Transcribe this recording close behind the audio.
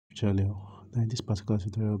channel. Now in this particular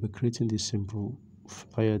tutorial, I'll be creating this simple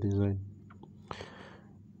flyer design,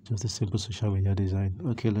 just a simple social media design.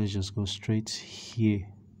 Okay, let's just go straight here.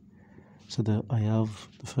 So that I have,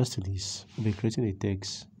 the first thing is I'll be creating a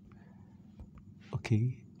text.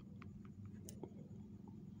 Okay,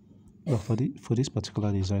 now for this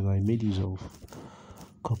particular design, I made use of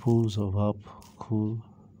couples of app, cool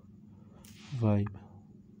vibe,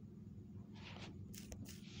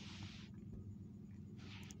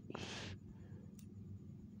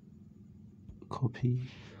 copy,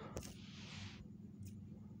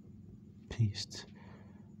 paste.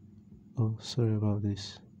 Oh, sorry about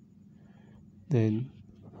this. Then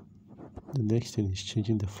the next thing is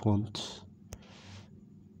changing the font,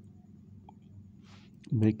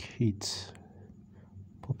 make it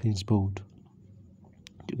Poppins bold.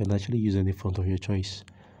 You can actually use any font of your choice.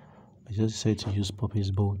 I just decided to use Poppins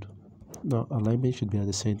bold. Now alignment should be at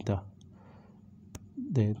the center.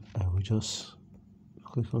 Then I will just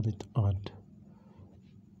click on it and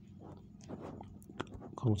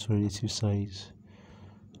come to relative size.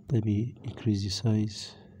 Let me increase the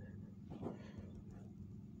size.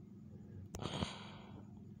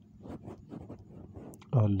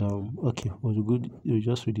 And okay, well, good, you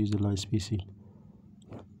just reduce the line spacing.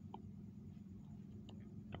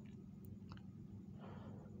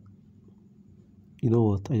 You know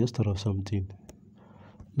what, I just thought of something.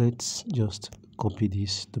 Let's just copy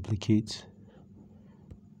this, duplicate.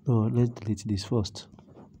 No, let's delete this first.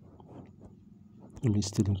 Let me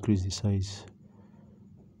still increase the size.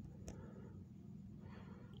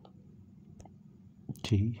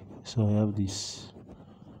 Okay, so I have this.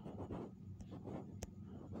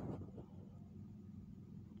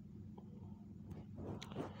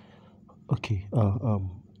 Okay, I'm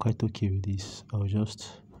quite okay with this. I'll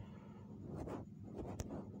just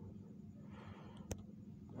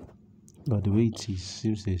the way it is,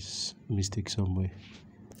 seems there's a mistake somewhere.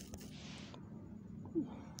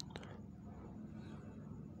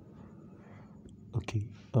 Okay,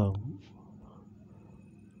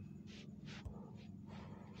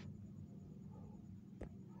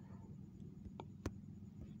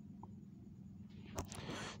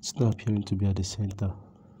 it's not appearing to be at the center.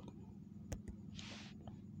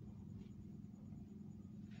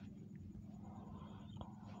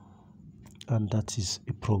 And that is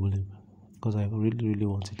a problem, because I really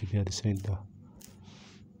want it to be at the center.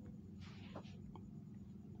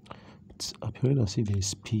 It's appearing as if there's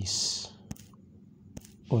space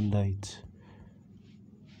under it.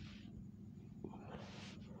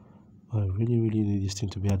 I really need this thing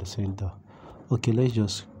to be at the center. Okay, let's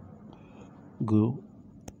just go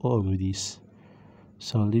on with this.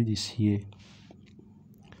 So I'll leave this here,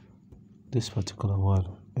 this particular one,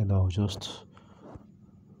 and I'll just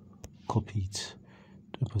copy it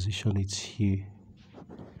and position it here.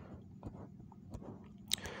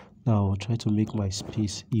 Now I'll try to make my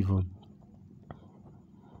space even.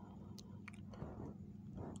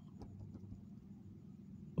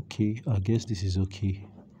 Okay, I guess this is okay.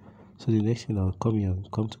 So the next thing, I'll come here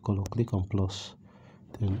and come to color, click on plus,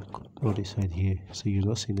 then draw this side here, so you're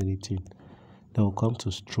not seeing anything. Then we'll come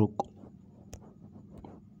to stroke,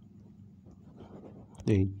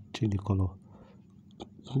 then change the color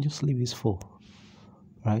and just leave this 4,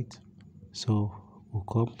 right? So we'll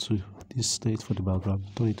come to this state for the background,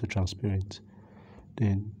 turn it to transparent,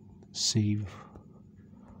 then save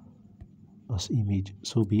as image.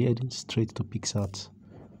 So we'll be heading straight to Pixellab.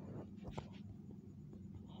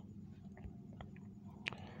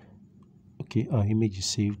 Okay, our image is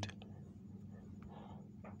saved.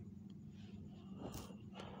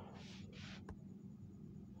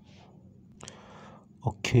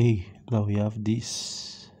 Okay, now we have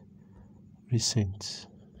this recent.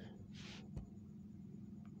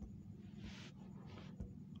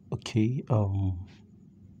 Okay,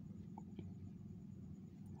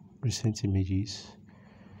 recent images.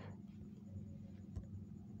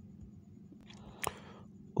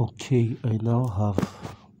 Okay, I now have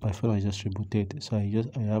my phone. I just rebooted, so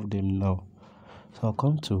I have them now. So I'll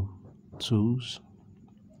come to tools,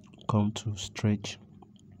 come to stretch,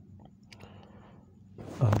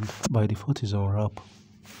 and by default is on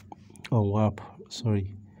warp,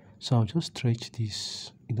 sorry. So I'll just stretch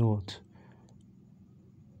this. You know what,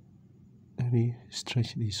 let me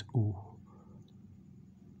stretch this O.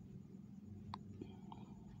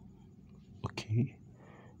 Okay,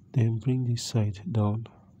 then bring this side down.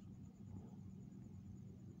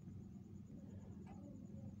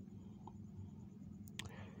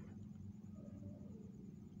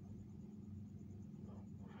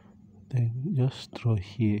 Then just draw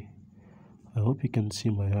here. I hope you can see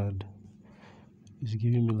my hand. It's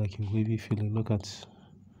giving me like a wavy feeling. Look at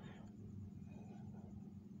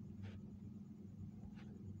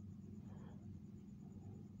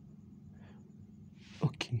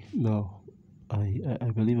Okay, now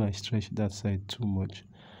I believe I stretched that side too much.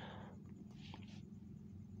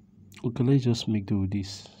 Okay, let's just make do with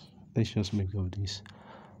this. Let's just make do with this.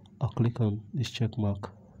 I'll click on this check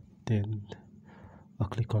mark, then I'll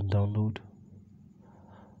click on download.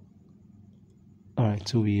 Alright,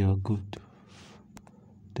 so we are good.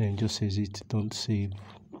 Then just says it, don't save,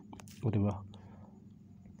 whatever.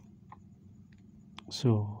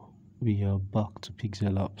 So we are back to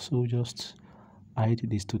Pixellab. So just hide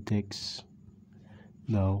these two texts.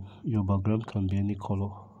 Now your background can be any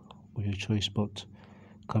color of your choice, but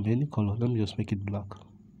can be any color. Let me just make it black.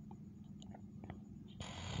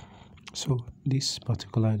 So this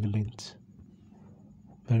particular element,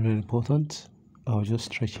 very important. I'll just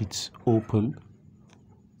stretch it open.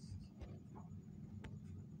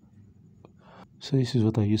 So this is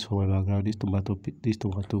what I use for my background, this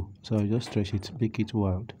tomato. So I'll just stretch it, make it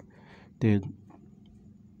wild, then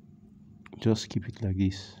just keep it like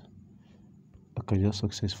this. I can just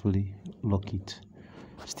successfully lock it.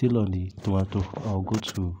 Still on the tomato, I'll go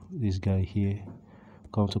to this guy here,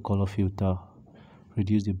 come to color filter,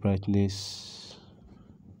 reduce the brightness.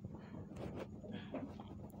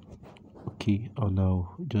 Okay, and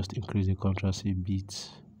now just increase the contrast a bit.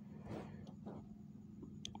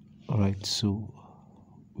 Alright, so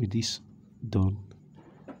with this done,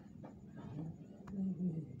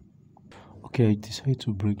 okay, I decided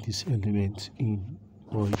to bring this element in,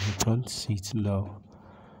 but you can't see it now.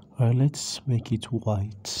 Alright, let's make it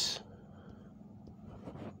white.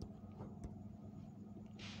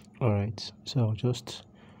 Alright, so I'll just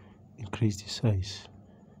increase the size.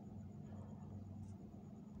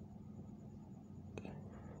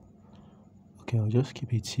 Okay, I'll just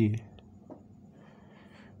keep it here.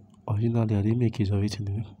 Originally, I didn't make use of it in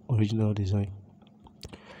the original design.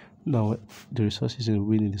 Now, the resources will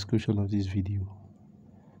be in the description of this video.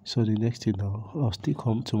 So the next thing now, I'll still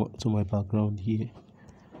come to my background here.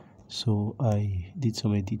 So I did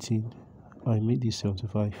some editing. I made this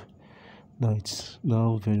 75. Now it's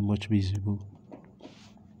now very much visible.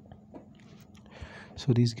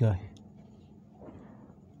 So this guy,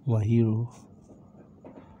 my hero.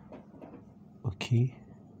 Okay,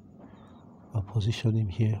 I'll position him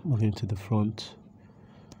here, move him to the front.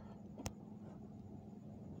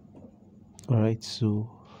 Alright, so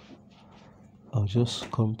I'll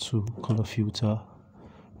just come to color filter,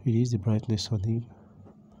 reduce the brightness on him,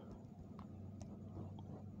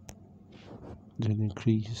 then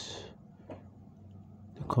increase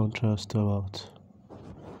the contrast to about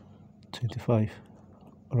 25.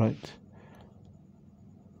 Alright,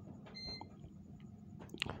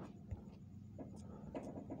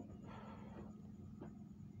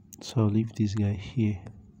 so I'll leave this guy here.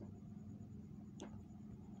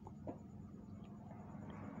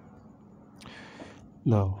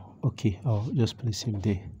 Now, okay, I'll just place him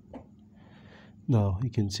there. Now you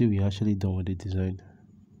can see we're actually done with the design.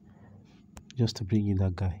 Just to bring in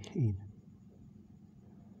that guy in.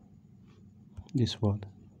 This one.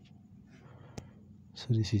 So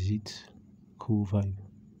this is it. Cool vibe.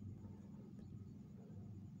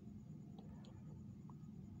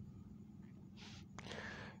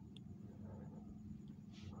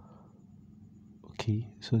 Okay,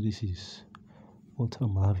 so this is what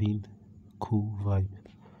I'm having. Cool vibe.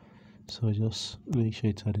 So just make sure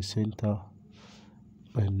it's at the center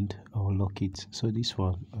and I'll lock it. So this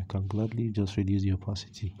one I can gladly just reduce the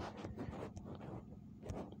opacity.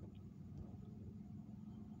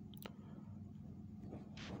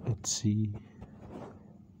 Let's see,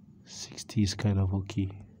 60 is kind of okay.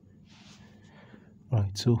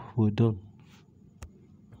 Right, so we're done.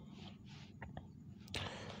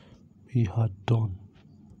 We are done.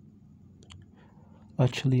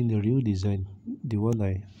 Actually, in the real design, the one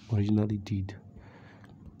I originally did,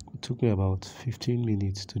 it took me about 15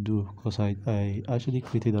 minutes to do because I actually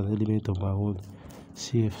created an element of my own,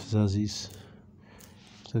 Xerxes,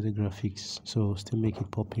 so the graphics, so still make it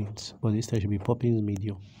poppins, but this time should be poppins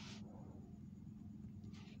medium.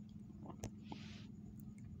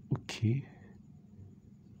 Okay,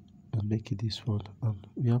 and make it this one, and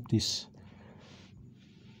we have this,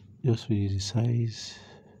 just reduce the size.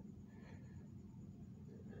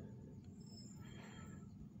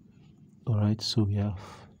 Alright, so we have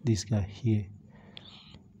this guy here.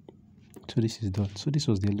 So this is done. So this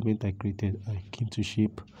was the element I created. I came to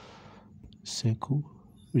shape, circle,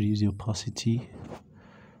 reduce the opacity.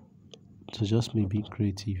 So just me being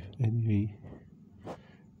creative. Anyway,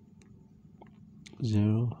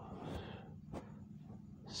 0,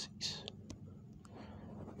 6.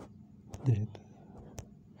 Then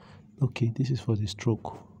okay, this is for the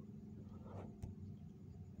stroke.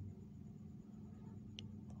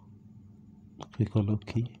 click on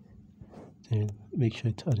OK, then make sure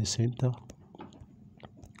it's at the center,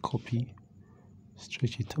 copy,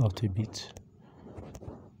 stretch it out a bit,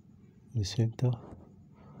 the center,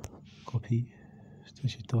 copy,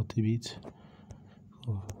 stretch it out a bit,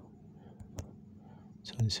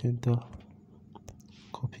 to the center,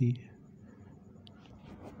 copy,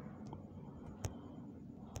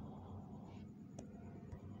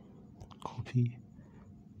 copy,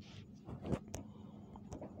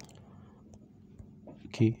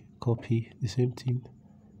 okay, copy, the same thing,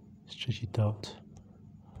 stretch it out,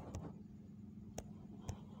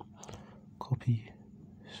 copy,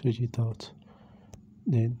 stretch it out,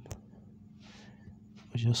 then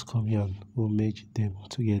we'll just come here and we'll merge them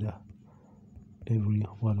together, every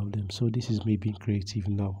one of them. So this is me being creative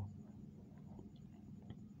now.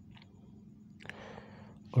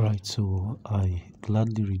 Alright, so I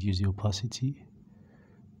gladly reduce the opacity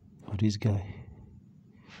of this guy,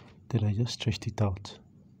 then I just stretched it out.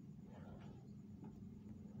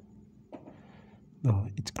 Now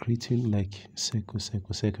it's creating like circle.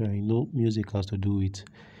 I know music has to do with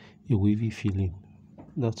a wavy feeling.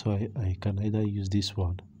 That's why I can either use this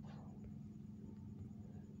one,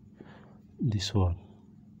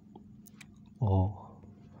 or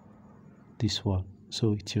this one.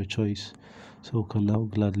 So it's your choice. So we can now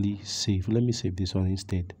gladly save. Let me save this one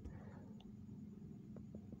instead.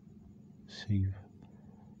 Save.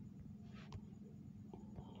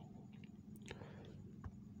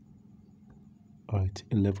 Alright,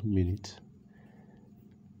 11 minutes.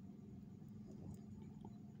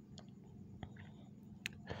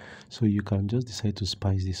 So you can just decide to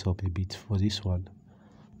spice this up a bit. For this one,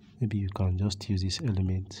 maybe you can just use this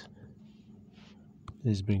element.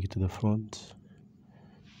 Let's bring it to the front,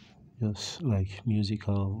 just like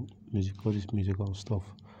musical stuff.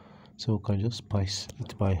 So we can just spice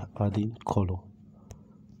it by adding color.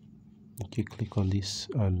 Okay, click on this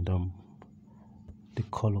and the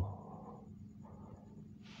color.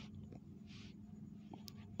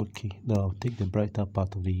 Okay, now take the brighter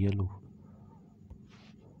part of the yellow.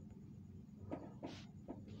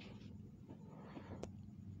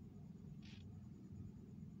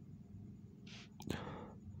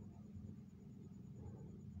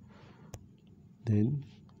 Then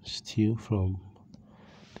steal from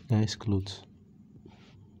the guy's clothes.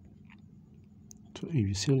 So if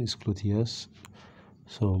you see on his clothes, he has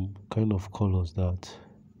some kind of colors that.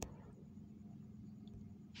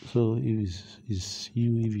 So if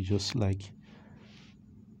you just like,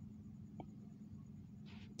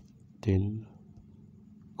 then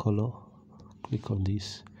color, click on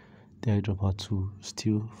this, the eyedropper to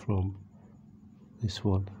steal from this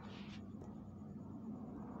one.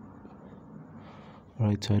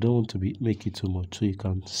 Alright, so I don't want to make it too much, so you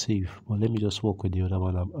can save. But let me just work with the other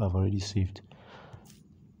one I've already saved.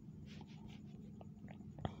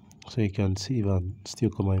 So you can save and still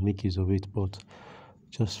come and make use of it, but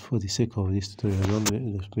just for the sake of this tutorial, I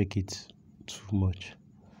don't make it too much.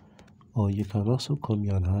 Or you can also come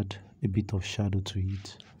here and add a bit of shadow to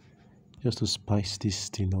it, just to spice this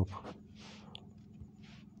thing up.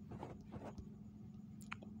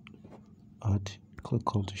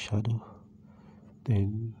 Come to shadow,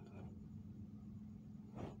 then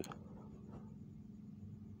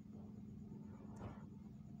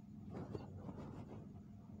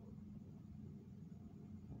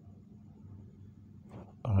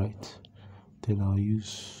alright, then I'll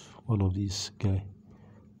use one of these guy.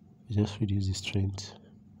 Just reduce the strength.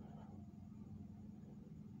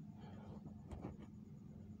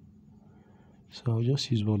 So I'll just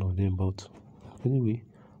use one of them, but anyway,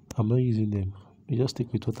 I'm not using them. I just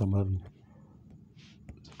stick with what I'm having.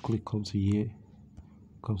 So click, come to here,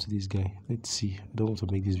 come to this guy. Let's see. I don't want to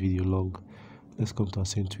make this video long. Let's come to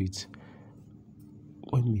accentuate.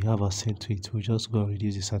 When we have accentuate, we'll just go and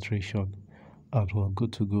reduce the saturation, and we're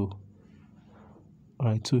good to go.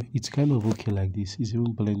 Alright, so it's kind of okay like this. It's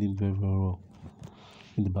even blending very well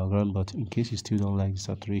in the background, but in case you still don't like the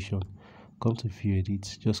saturation, come to view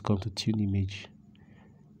edit, just come to tune image,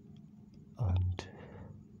 and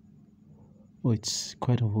it's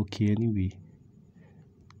quite of okay anyway.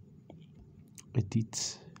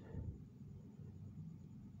 Edit.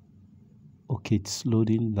 Okay, it's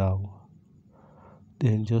loading now.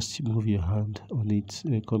 Then just move your hand on it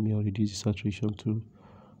and come here and reduce the saturation to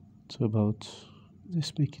about,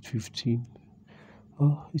 let's make it 15.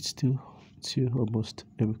 Oh, it's still almost.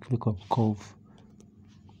 Let me click on curve.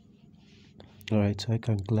 Alright, so I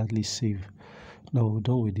can gladly save. Now we're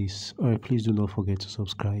done with this. Alright, please do not forget to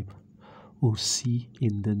subscribe. We'll see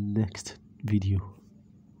in the next video.